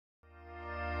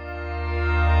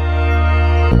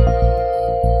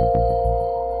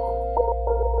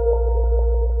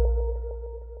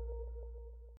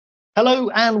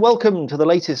Hello and welcome to the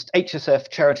latest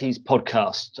HSF Charities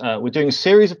podcast. We're doing a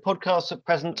series of podcasts at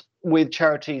present with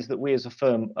charities that we as a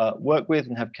firm work with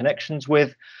and have connections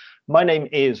with. My name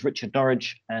is Richard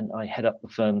Norridge and I head up the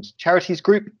firm's charities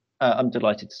group. I'm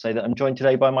delighted to say that I'm joined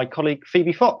today by my colleague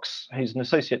Phoebe Fox, who's an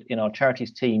associate in our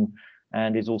charities team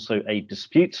and is also a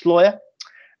disputes lawyer.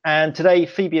 And today,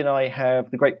 Phoebe and I have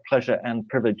the great pleasure and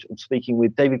privilege of speaking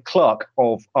with David Clarke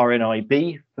of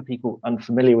RNIB. For people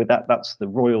unfamiliar with that, that's the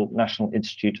Royal National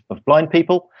Institute of Blind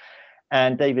People.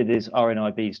 And David is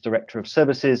RNIB's Director of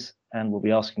Services, and we'll be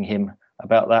asking him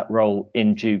about that role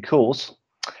in due course.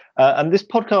 And this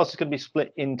podcast is going to be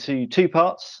split into two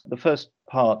parts. The first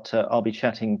part, I'll be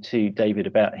chatting to David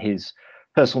about his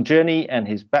personal journey and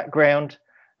his background.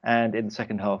 And in the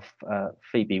second half,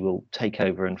 Phoebe will take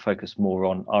over and focus more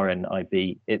on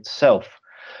RNIB itself.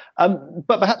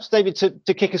 But perhaps, David,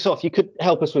 to kick us off, you could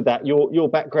help us with that, your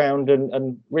background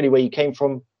and really where you came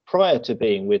from prior to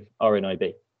being with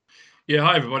RNIB. Yeah,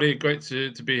 hi, everybody. Great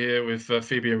to be here with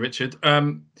Phoebe and Richard.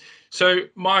 So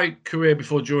my career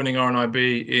before joining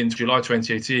RNIB in July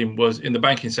 2018 was in the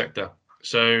banking sector.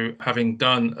 So having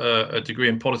done a degree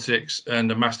in politics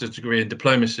and a master's degree in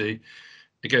diplomacy,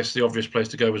 I guess the obvious place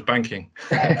to go was banking,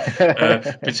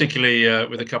 particularly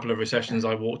with a couple of recessions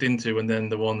I walked into and then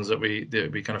the ones that we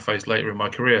kind of faced later in my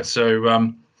career. So,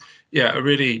 a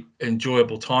really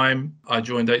enjoyable time. I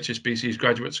joined HSBC's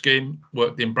graduate scheme,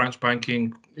 worked in branch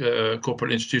banking,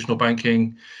 corporate institutional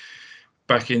banking,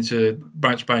 back into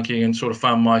branch banking and sort of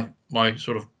found my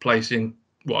sort of place in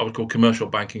what I would call commercial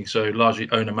banking, so largely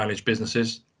owner-managed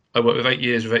businesses. I worked with 8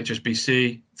 years with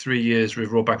HSBC, 3 years with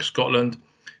Royal Bank of Scotland,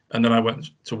 and then I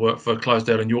went to work for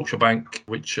Clydesdale and Yorkshire Bank,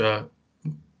 which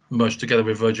merged together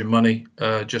with Virgin Money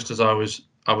just as I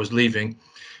was leaving.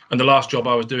 And the last job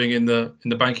I was doing in the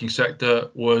banking sector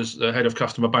was the head of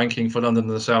customer banking for London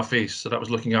and the South East. So that was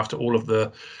looking after all of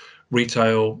the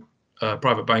retail,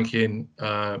 private banking,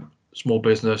 small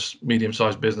business,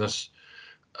 medium-sized business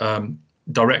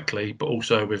directly, but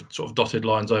also with sort of dotted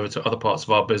lines over to other parts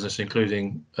of our business,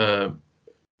 including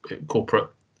corporate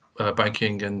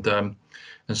banking and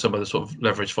some of the sort of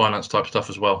leverage finance type stuff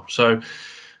as well. So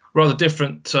rather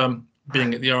different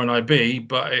being at the RNIB,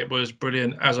 but it was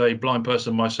brilliant as a blind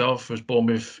person myself, was born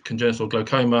with congenital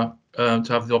glaucoma, to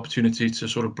have the opportunity to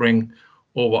sort of bring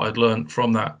all what I'd learned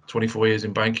from that 24 years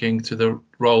in banking to the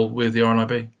role with the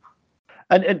RNIB.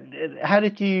 And how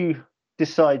did you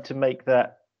decide to make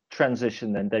that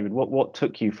transition then, David? What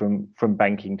took you from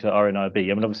banking to RNIB?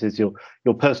 I mean, obviously it's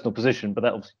your personal position, but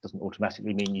that obviously doesn't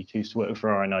automatically mean you choose to work for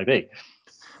RNIB.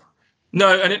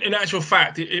 No, and in actual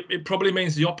fact, it probably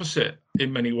means the opposite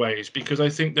in many ways, because I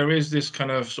think there is this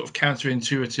kind of sort of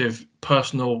counterintuitive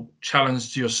personal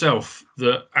challenge to yourself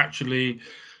that actually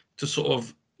to sort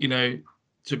of,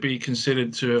 to be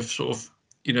considered to have sort of,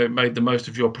 made the most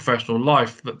of your professional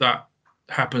life, that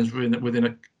happens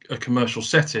within a commercial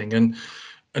setting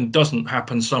and doesn't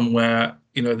happen somewhere,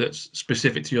 that's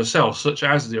specific to yourself, such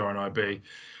as the RNIB.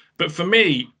 But for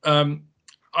me,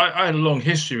 I had a long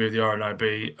history with the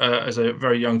RNIB as a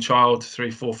very young child, 3,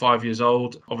 4, 5 years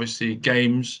old. Obviously,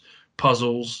 games,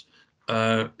 puzzles,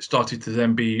 started to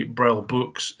then be Braille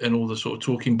books and all the sort of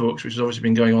talking books, which has obviously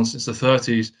been going on since the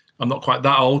 30s. I'm not quite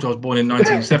that old. I was born in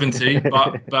 1970,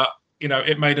 but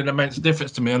it made an immense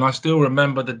difference to me. And I still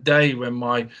remember the day when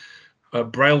my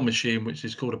Braille machine, which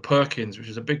is called a Perkins, which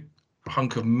is a big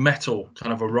hunk of metal,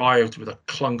 kind of arrived with a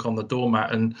clunk on the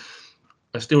doormat. And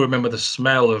I still remember the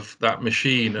smell of that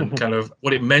machine and kind of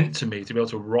what it meant to me to be able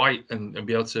to write and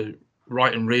be able to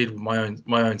write and read my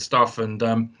own stuff. And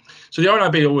so the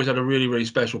RNIB always had a really, really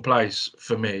special place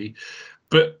for me.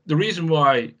 But the reason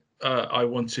why I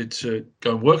wanted to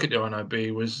go and work at the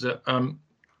RNIB was that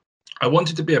I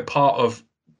wanted to be a part of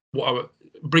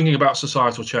bringing about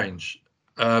societal change.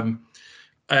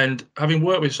 And having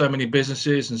worked with so many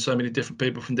businesses and so many different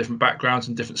people from different backgrounds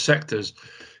and different sectors,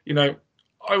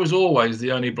 I was always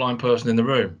the only blind person in the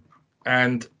room.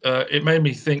 And it made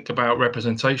me think about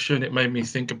representation. It made me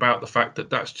think about the fact that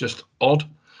that's just odd.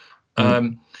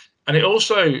 And it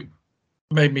also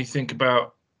made me think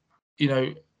about,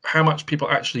 how much people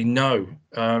actually know.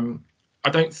 I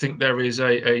don't think there is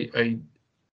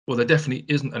well, there definitely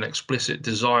isn't an explicit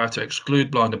desire to exclude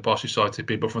blind and partially sighted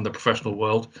people from the professional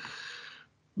world,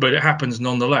 but it happens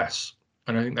nonetheless.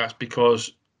 And I think that's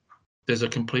because there's a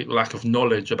complete lack of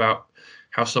knowledge about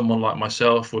how someone like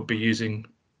myself would be using,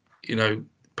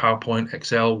 PowerPoint,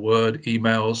 Excel, Word,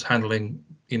 emails, handling,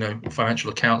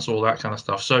 financial accounts, all that kind of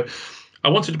stuff. So I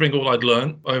wanted to bring all I'd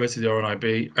learned over to the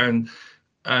RNIB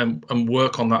and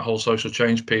work on that whole social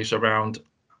change piece around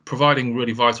providing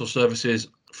really vital services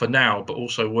for now, but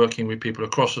also working with people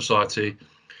across society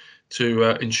to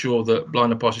ensure that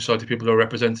blind and partially sighted people are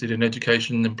represented in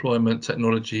education, employment,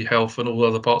 technology, health, and all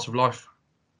other parts of life.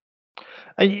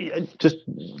 And just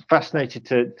fascinated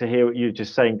to hear what you were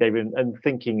just saying, David, and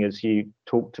thinking as you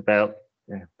talked about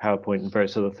PowerPoint and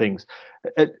various other things.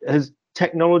 Has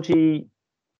technology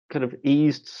kind of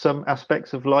eased some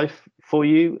aspects of life for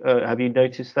you? Have you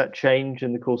noticed that change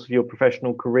in the course of your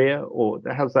professional career, or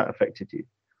how's that affected you?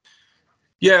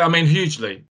 Yeah, I mean,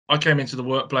 hugely. I came into the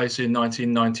workplace in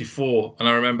 1994, and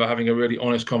I remember having a really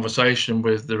honest conversation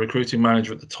with the recruiting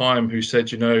manager at the time, who said,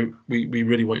 you know, we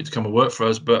really want you to come and work for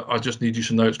us, but I just need you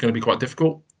to know it's going to be quite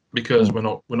difficult because we're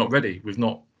not ready. We've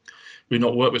not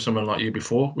worked with someone like you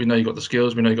before. We know you've got the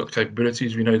skills, we know you've got the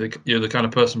capabilities, we know that you're the kind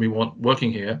of person we want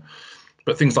working here.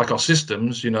 But things like our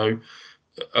systems, you know,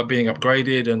 are being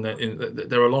upgraded, and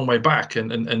they're a long way back,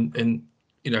 and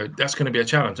you know, that's going to be a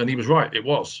challenge. And he was right, it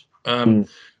was.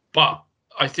 But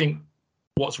I think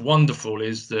what's wonderful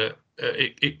is that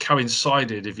it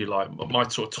coincided, if you like, my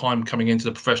sort of time coming into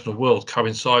the professional world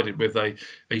coincided with a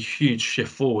huge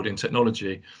shift forward in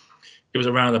technology. It was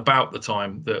around about the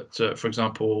time that, for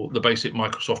example, the basic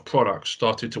Microsoft products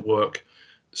started to work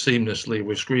seamlessly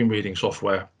with screen reading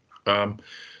software.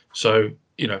 So,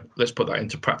 you know, let's put that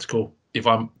into practical. If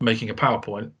I'm making a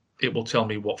PowerPoint, it will tell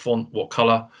me what font, what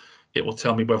color. It will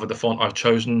tell me whether the font I've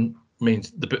chosen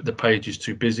means the page is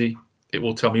too busy. It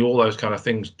will tell me all those kind of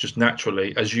things just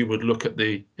naturally, as you would look at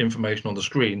the information on the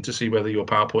screen to see whether your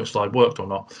PowerPoint slide worked or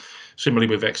not.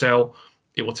 Similarly with Excel,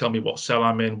 it will tell me what cell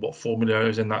I'm in, what formula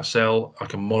is in that cell. I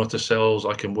can monitor cells.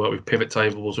 I can work with pivot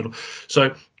tables.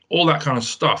 So all that kind of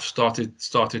stuff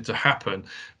started to happen.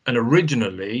 And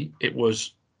originally it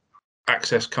was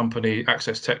access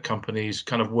tech companies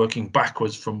kind of working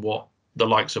backwards from what the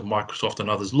likes of Microsoft and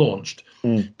others launched.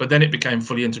 But then it became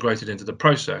fully integrated into the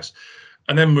process,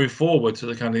 and then moved forward to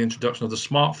the kind of introduction of the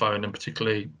smartphone, and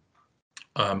particularly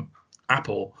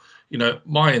Apple. You know,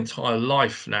 my entire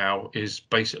life now is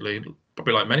basically,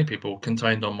 probably like many people,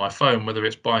 contained on my phone, whether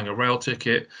it's buying a rail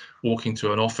ticket, walking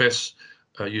to an office,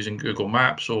 using Google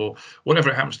Maps, or whatever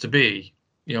it happens to be.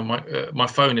 You know, my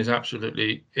phone is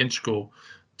absolutely integral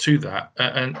to that,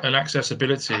 and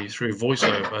accessibility through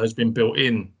voiceover has been built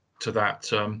in to that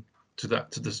to the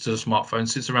smartphone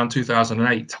since around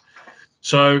 2008.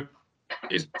 So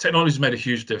technology has made a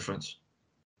huge difference.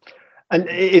 And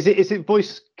is it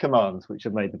voice commands which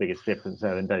have made the biggest difference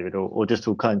there, then, David, or just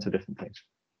all kinds of different things?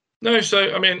 No,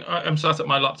 so I mean, I'm sat at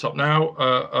my laptop now.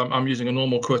 I'm using a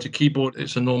normal QWERTY keyboard.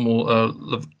 It's a normal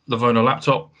Livono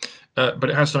laptop, but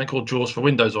it has something called JAWS for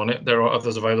Windows on it. There are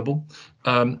others available,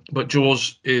 but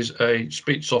JAWS is a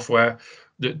speech software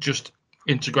that just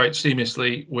integrates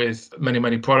seamlessly with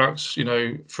many products. You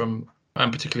know,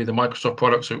 and particularly the Microsoft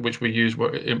products which we use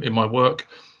in my work,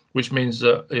 which means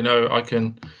that, you know, I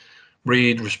can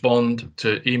respond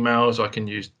to emails. I can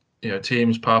use, you know,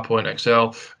 Teams, PowerPoint,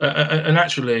 Excel, and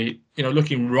actually, you know,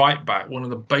 looking right back, one of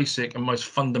the basic and most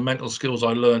fundamental skills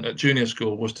I learned at junior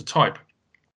school was to type,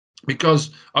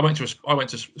 because I went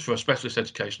for a specialist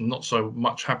education. Not so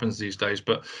much happens these days,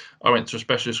 but I went to a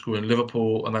specialist school in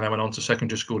Liverpool, and then I went on to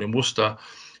secondary school in Worcester,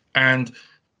 and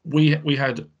we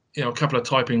had, you know, a couple of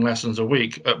typing lessons a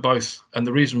week at both. And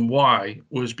the reason why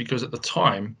was because at the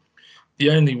time, the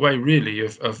only way really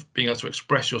of being able to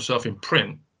express yourself in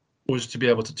print was to be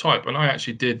able to type. And I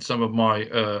actually did some of my,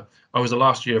 I was the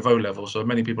last year of O-level, so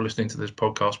many people listening to this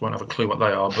podcast won't have a clue what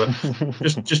they are, but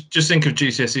just think of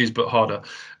GCSEs, but harder.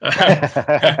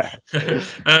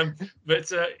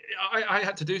 But I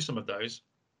had to do some of those,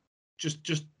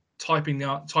 just typing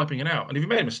it out. And if you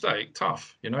made a mistake,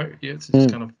 tough, you know, it's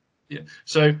kind of, yeah.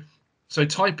 So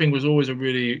typing was always a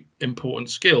really important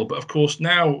skill. But of course,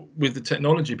 now with the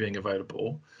technology being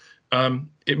available,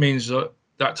 it means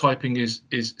that typing is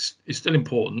still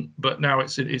important, but now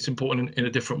it's important in a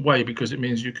different way, because it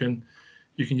means you can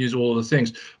use all of the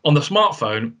things. On the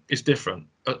smartphone, it's different.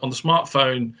 On the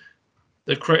smartphone,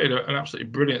 they've created an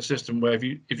absolutely brilliant system where if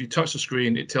you touch the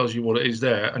screen, it tells you what it is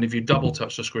there, and if you double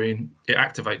touch the screen, it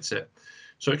activates it.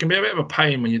 So it can be a bit of a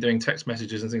pain when you're doing text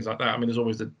messages and things like that. I mean, there's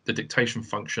always the dictation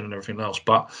function and everything else,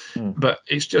 but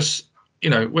it's just, you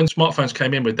know, when smartphones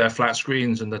came in with their flat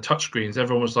screens and the touch screens,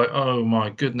 everyone was like, oh my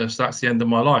goodness, that's the end of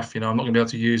my life. You know, I'm not going to be able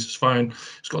to use this phone.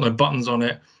 It's got no buttons on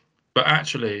it. But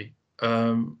actually,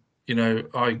 you know,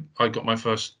 I got my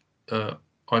first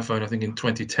iPhone, I think, in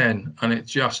 2010, and it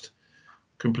just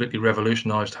completely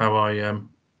revolutionized how I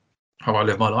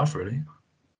live my life, really.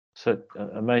 So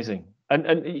amazing.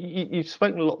 And you've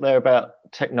spoken a lot there about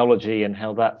technology and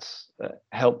how that's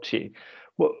helped you.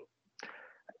 Well,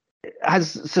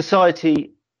 has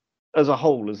society as a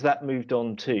whole, has that moved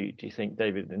on too, do you think,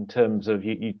 David, in terms of,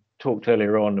 you talked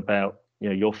earlier on about,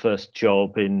 your first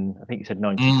job in, I think you said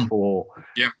 94,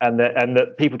 Yeah. and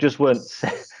that people just weren't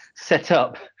set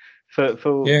up for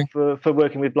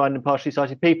working with blind and partially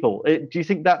sighted people. Do you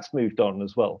think that's moved on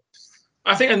as well?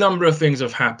 I think a number of things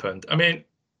have happened. I mean,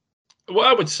 what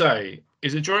I would say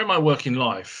is that during my working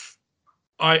life,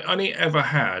 I only ever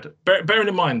had, bearing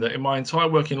in mind that in my entire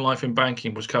working life in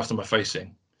banking was customer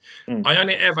facing, I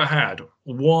only ever had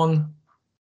one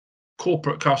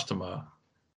corporate customer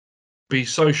be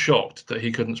so shocked that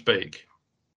he couldn't speak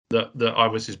that I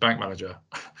was his bank manager.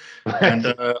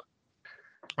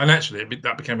 and actually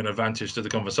that became an advantage to the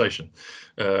conversation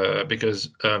because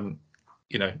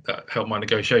that helped my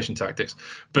negotiation tactics.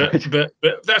 But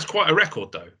that's quite a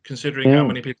record, though, considering how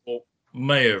many people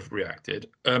may have reacted.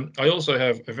 I also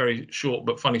have a very short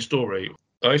but funny story.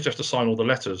 I used to have to sign all the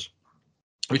letters,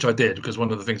 which I did because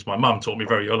one of the things my mum taught me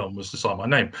very early on was to sign my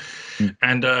name.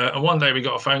 And one day we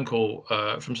got a phone call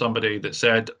from somebody that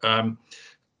said,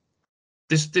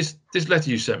 this letter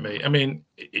you sent me, I mean,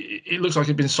 it looks like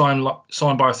it'd been signed by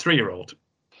a 3-year-old.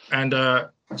 And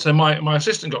so my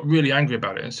assistant got really angry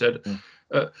about it and said,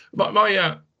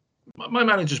 my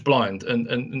manager's blind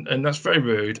and that's very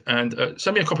rude, and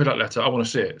send me a copy of that letter. I want to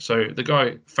see it. So the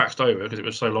guy faxed over, because it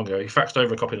was so long ago, he faxed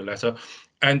over a copy of the letter,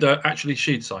 and actually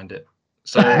she'd signed it.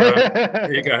 So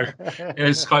there you go.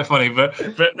 It's quite funny, but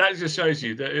that just shows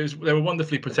you that they were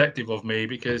wonderfully protective of me,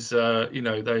 because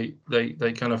they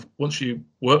kind of, once you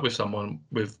work with someone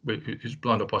who's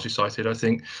blind or partially sighted, I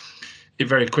think it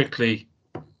very quickly,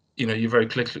 you very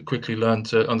quickly learn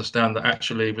to understand that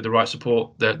actually with the right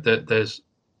support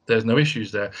there's no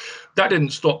issues there. That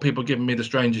didn't stop people giving me the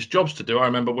strangest jobs to do. I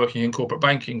remember working in corporate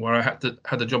banking where I had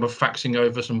the job of faxing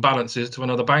over some balances to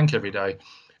another bank every day.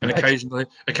 And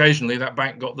occasionally that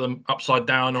bank got them upside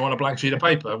down or on a blank sheet of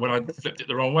paper when I flipped it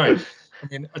the wrong way. I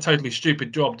mean, a totally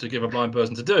stupid job to give a blind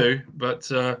person to do.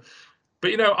 But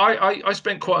I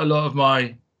spent quite a lot of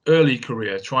my early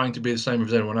career trying to be the same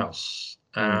as everyone else.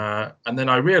 And then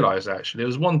I realized, actually, there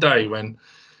was one day when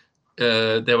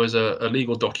there was a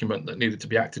legal document that needed to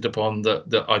be acted upon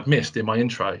that I'd missed in my in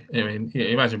tray. I mean,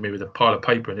 imagine me with a pile of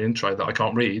paper in an in tray that I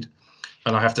can't read,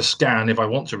 and I have to scan if I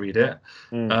want to read it.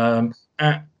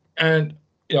 And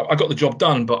I got the job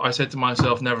done, but I said to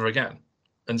myself, never again.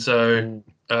 And so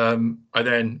I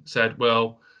then said,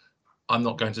 well, I'm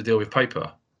not going to deal with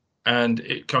paper. And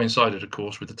it coincided, of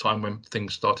course, with the time when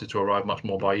things started to arrive much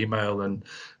more by email, and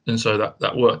so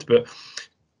that worked. But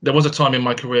there was a time in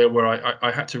my career where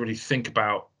I had to really think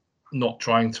about not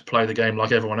trying to play the game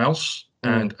like everyone else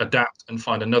and adapt and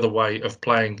find another way of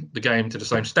playing the game to the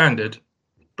same standard,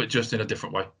 but just in a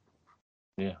different way.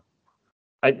 Yeah.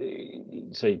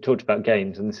 So you talked about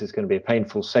games, and this is going to be a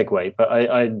painful segue, but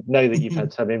I know that you've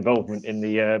had some involvement in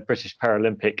the British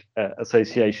Paralympic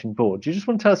Association board. Do you just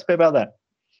want to tell us a bit about that?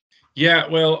 Yeah,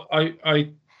 well,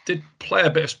 I did play a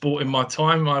bit of sport in my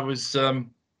time.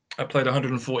 I played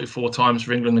 144 times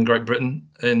for England and Great Britain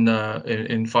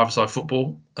in five-a-side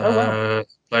football. Wow.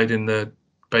 Played in the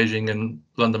Beijing and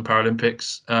London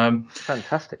Paralympics.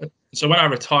 Fantastic. So when I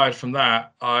retired from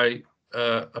that, I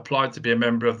applied to be a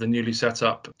member of the newly set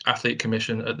up Athlete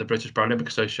Commission at the British Paralympic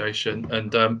Association,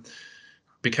 and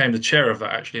became the chair of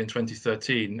that actually in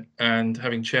 2013. And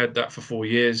having chaired that for 4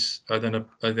 years, I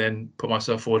then put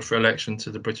myself forward for election to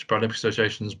the British Paralympic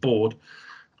Association's board,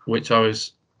 which I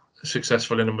was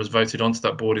successful in and was voted onto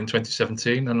that board in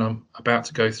 2017. And I'm about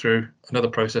to go through another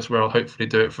process where I'll hopefully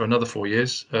do it for another 4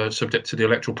 years, subject to the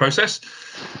electoral process.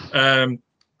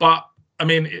 But I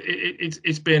mean,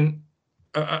 it's been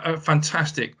a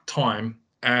fantastic time,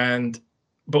 but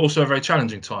also a very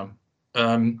challenging time.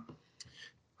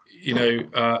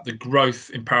 The growth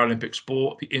in Paralympic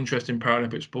sport, the interest in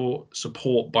Paralympic sport,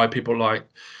 support by people like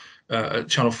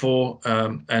Channel 4,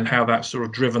 and how that's sort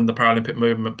of driven the Paralympic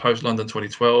movement post London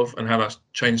 2012, and how that's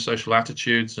changed social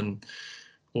attitudes and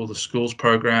all the schools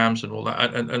programs and all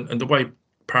that, and the way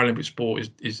Paralympic sport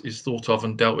is thought of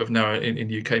and dealt with now in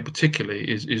the UK particularly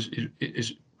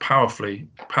is palpably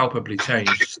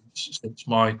changed since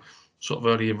my sort of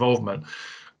early involvement.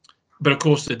 But of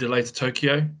course, the delay to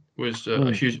Tokyo was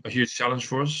a huge challenge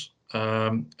for us,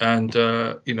 and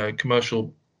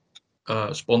commercial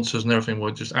sponsors and everything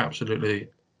were just absolutely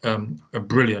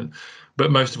brilliant.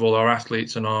 But most of all, our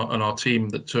athletes and our team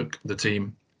that took the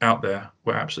team out there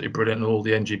were absolutely brilliant, and all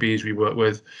the NGBs we worked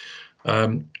with,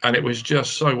 and it was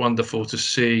just so wonderful to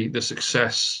see the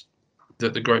success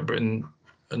that the Great Britain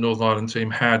and Northern Ireland team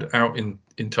had out in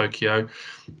Tokyo.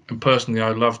 And personally,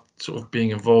 I loved sort of being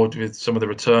involved with some of the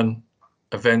return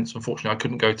events. Unfortunately, I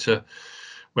couldn't go to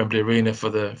Wembley Arena for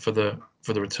the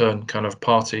for the return kind of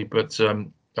party, but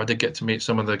I did get to meet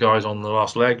some of the guys on the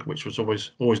last leg, which was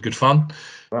always good fun.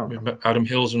 Wow. We met Adam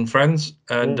Hills and friends,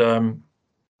 and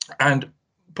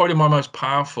probably my most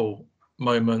powerful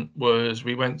moment was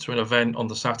we went to an event on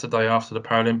the Saturday after the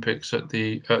Paralympics at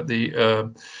the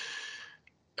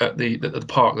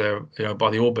park there, by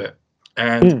the Orbit,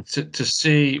 and to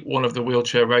see one of the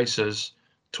wheelchair racers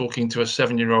talking to a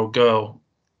 7-year-old girl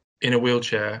in a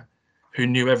wheelchair who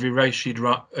knew every race she'd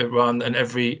run and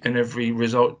every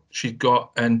result she'd got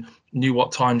and knew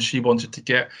what time she wanted to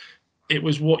get. It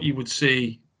was what you would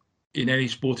see in any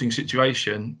sporting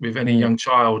situation with any young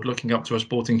child looking up to a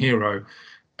sporting hero,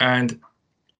 and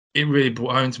it really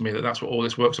brought home to me that that's what all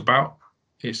this work's about.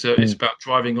 It's about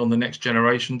driving on the next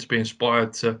generation to be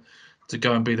inspired to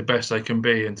go and be the best they can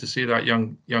be, and to see that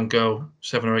young girl,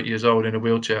 7 or 8 years old, in a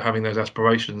wheelchair having those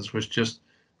aspirations was just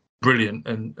brilliant,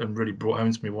 and really brought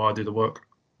home to me why I do the work.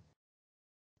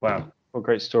 Wow, what a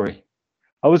great story.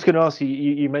 I was going to ask you,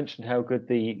 you mentioned how good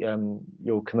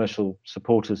your commercial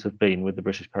supporters have been with the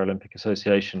British Paralympic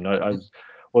Association. I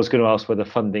was going to ask whether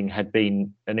funding had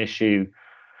been an issue,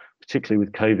 particularly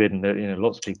with COVID, and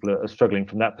lots of people are struggling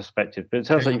from that perspective. But it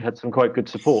sounds like you've had some quite good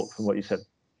support from what you said.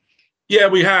 Yeah,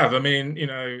 we have. I mean,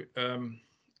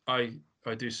 I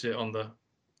do sit on the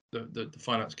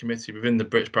finance committee within the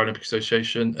British Paralympic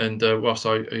Association, and whilst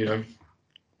I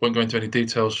won't go into any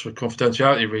details for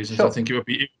confidentiality reasons, sure. I think it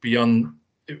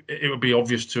would be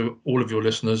obvious to all of your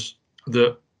listeners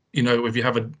that if you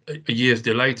have a year's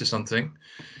delay to something,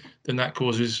 then that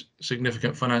causes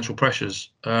significant financial pressures.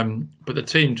 But the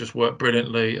team just worked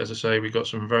brilliantly. As I say, we got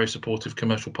some very supportive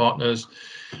commercial partners.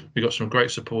 We got some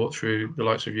great support through the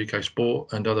likes of UK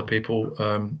Sport and other people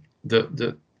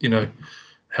that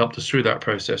helped us through that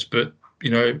process. But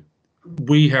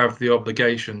we have the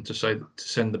obligation to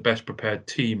send the best prepared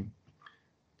team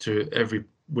to every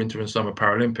Winter and Summer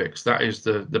Paralympics. That is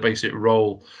the basic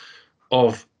role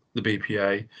of the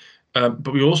BPA.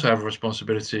 But we also have a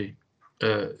responsibility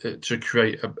to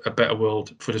create a better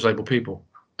world for disabled people.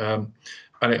 And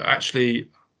it actually,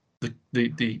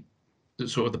 the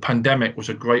sort of the pandemic was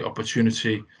a great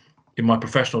opportunity in my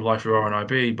professional life through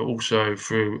RNIB, but also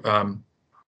through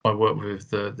my work with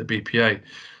the BPA,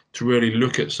 to really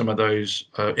look at some of those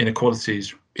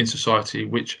inequalities in society,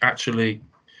 which actually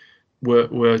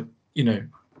were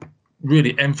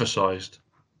really emphasised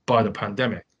by the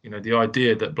pandemic. The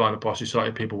idea that blind and partially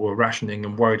sighted people were rationing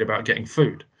and worried about getting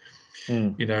food.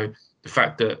 The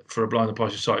fact that for a blind and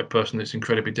partially sighted person, it's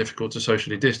incredibly difficult to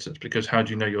socially distance, because how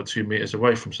do you know you're 2 meters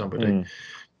away from somebody?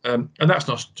 And that's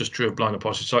not just true of blind and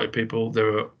partially sighted people.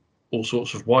 There are all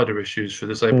sorts of wider issues for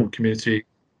the disabled community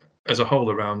as a whole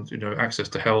around, access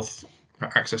to health,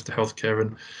 access to healthcare,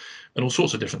 and all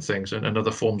sorts of different things, and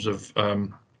other forms of,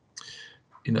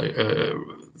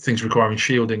 things requiring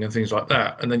shielding and things like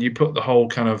that. And then you put the whole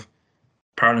kind of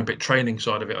Paralympic training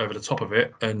side of it over the top of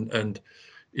it, and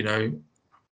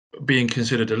being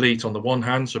considered elite on the one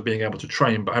hand, so being able to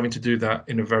train, but having to do that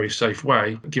in a very safe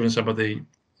way, given some of the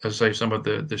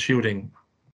shielding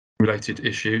related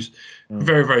issues.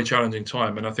 Very, very challenging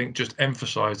time. And I think just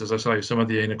emphasized, as I say, some of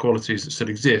the inequalities that still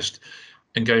exist,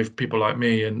 and gave people like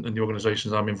me and the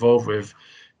organizations I'm involved with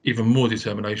even more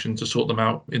determination to sort them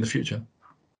out in the future.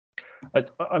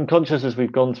 I'm conscious, as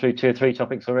we've gone through 2 or 3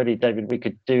 topics already, David, we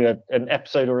could do an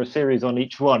episode or a series on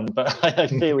each one, but I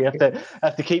fear we have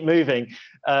to keep moving,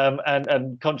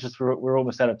 and conscious we're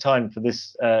almost out of time for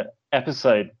this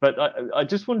episode. But I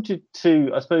just wanted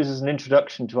to, I suppose, as an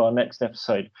introduction to our next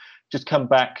episode, just come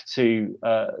back to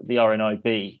the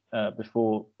RNIB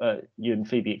before you and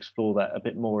Phoebe explore that a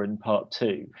bit more in part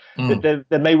 2. But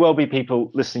there may well be people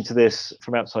listening to this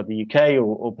from outside the UK,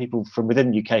 or people from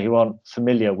within the UK who aren't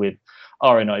familiar with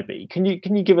RNIB. Can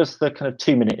you give us the kind of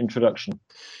 2-minute introduction?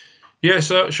 Yeah,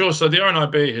 sure. So the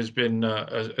RNIB has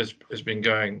been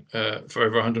going for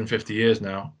over 150 years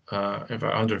now, in fact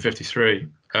 153,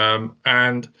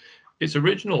 and its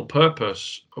original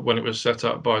purpose, when it was set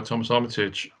up by Thomas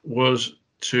Armitage, was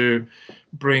to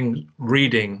bring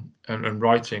reading and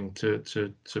writing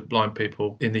to blind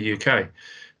people in the UK.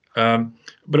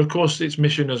 But of course, its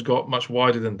mission has got much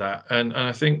wider than that. And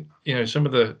I think, some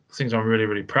of the things I'm really,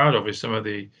 really proud of is some of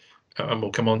the, and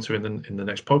we'll come on to in the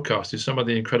next podcast, is some of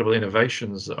the incredible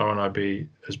innovations that RNIB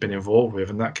has been involved with,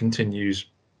 and that continues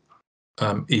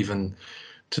even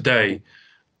today.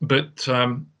 But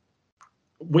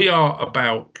we are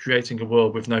about creating a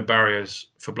world with no barriers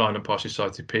for blind and partially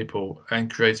sighted people,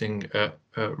 and creating a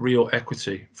real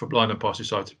equity for blind and partially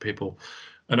sighted people.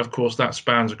 And of course, that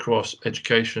spans across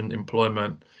education,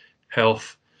 employment,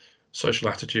 health, social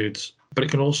attitudes, but it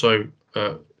can also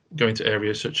go into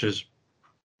areas such as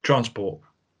transport,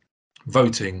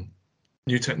 voting,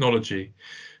 new technology,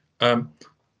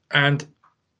 and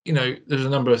there's a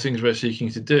number of things we're seeking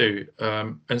to do,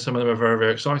 and some of them are very,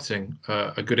 very exciting.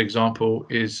 A good example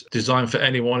is design for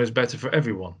anyone is better for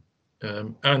everyone.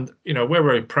 And we're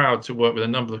very proud to work with a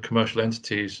number of commercial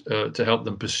entities to help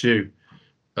them pursue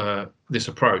this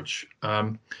approach.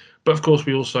 But of course,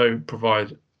 we also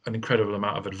provide an incredible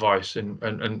amount of advice,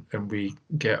 and we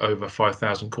get over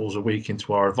 5,000 calls a week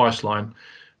into our advice line,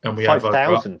 and we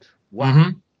 5,000. Wow. Mm-hmm,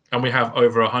 and we have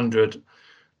over 100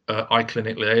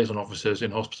 iClinic liaison officers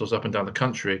in hospitals up and down the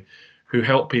country who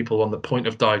help people on the point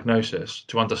of diagnosis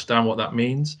to understand what that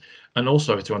means, and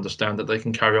also to understand that they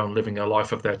can carry on living a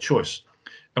life of their choice.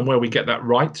 And where we get that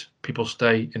right, people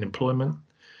stay in employment,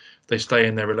 they stay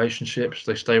in their relationships,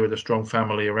 they stay with a strong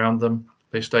family around them,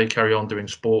 they carry on doing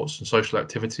sports and social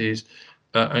activities,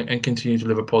 and continue to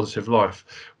live a positive life.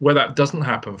 Where that doesn't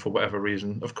happen for whatever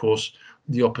reason, of course,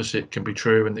 the opposite can be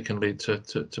true, and it can lead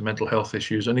to mental health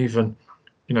issues, and even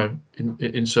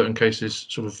in certain cases,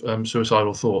 sort of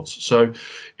suicidal thoughts. So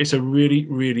it's a really,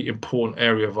 really important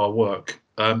area of our work.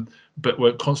 But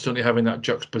we're constantly having that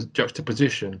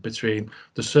juxtaposition between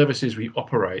the services we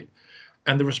operate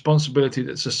and the responsibility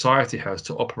that society has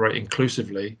to operate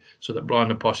inclusively, so that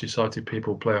blind and partially sighted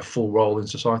people play a full role in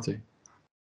society.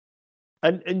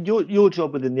 And your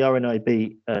job within the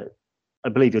RNIB, I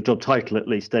believe your job title at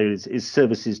least, David, is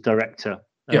Services Director.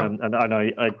 Yeah. And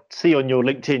I see on your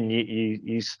LinkedIn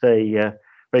you say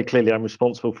very clearly, I'm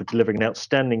responsible for delivering an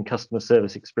outstanding customer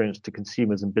service experience to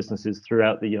consumers and businesses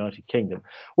throughout the United Kingdom.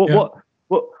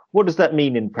 What does that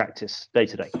mean in practice, day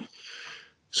to day?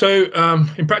 So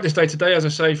in practice, day to day, as I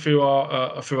say, through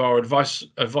our advice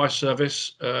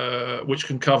service, which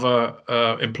can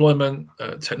cover employment,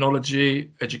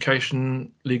 technology,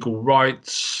 education, legal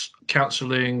rights,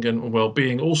 counselling and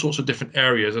well-being, all sorts of different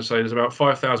areas. As I say, there's about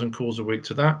 5,000 calls a week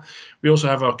to that. We also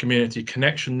have our community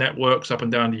connection networks up and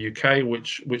down the UK,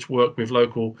 which work with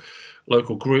local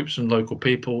groups and local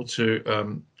people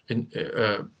to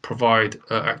provide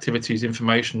activities,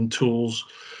 information, tools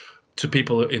to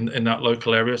people in that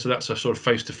local area. So that's a sort of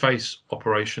face-to-face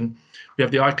operation. We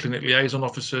have the iClinic liaison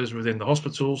officers within the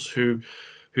hospitals who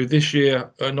this year,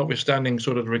 notwithstanding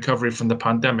sort of the recovery from the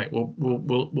pandemic,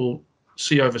 will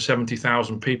see over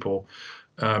 70,000 people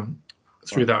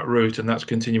through that route, and that's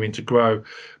continuing to grow.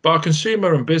 But our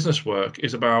consumer and business work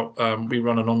is about, we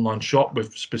run an online shop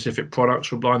with specific products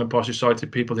for blind and partially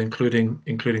sighted people, including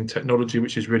technology,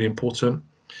 which is really important.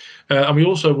 And we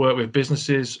also work with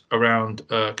businesses around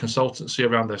consultancy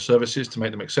around their services to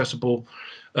make them accessible.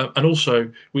 And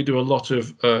also we do a lot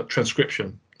of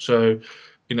transcription, so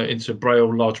into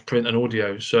Braille, large print and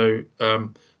audio. So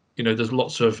there's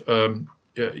lots of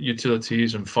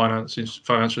utilities and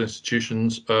financial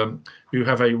institutions who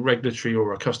have a regulatory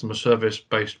or a customer service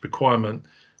based requirement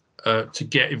to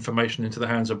get information into the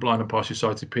hands of blind and partially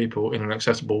sighted people in an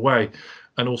accessible way.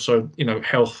 And also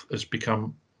health has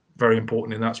become very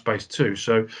important in that space too.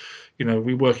 So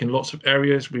we work in lots of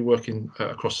areas. We work in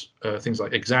across things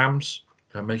like exams,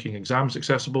 making exams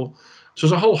accessible. So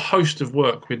there's a whole host of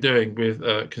work we're doing with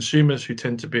consumers who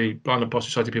tend to be blind and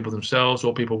partially sighted people themselves,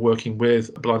 or people working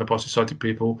with blind and partially sighted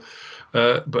people.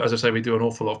 But as I say, we do an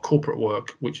awful lot of corporate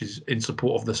work, which is in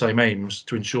support of the same aims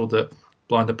to ensure that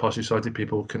blind and partially sighted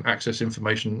people can access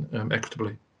information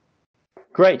equitably.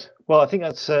 Great. Well, I think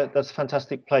that's a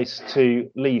fantastic place to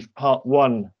leave part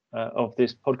one of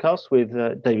this podcast with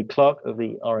David Clarke of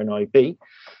the RNIB.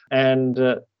 And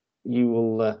you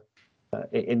will...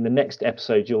 in the next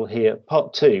episode, you'll hear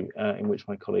part two, in which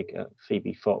my colleague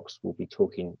Phoebe Fox will be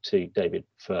talking to David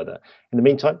further. In the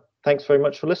meantime, thanks very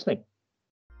much for listening.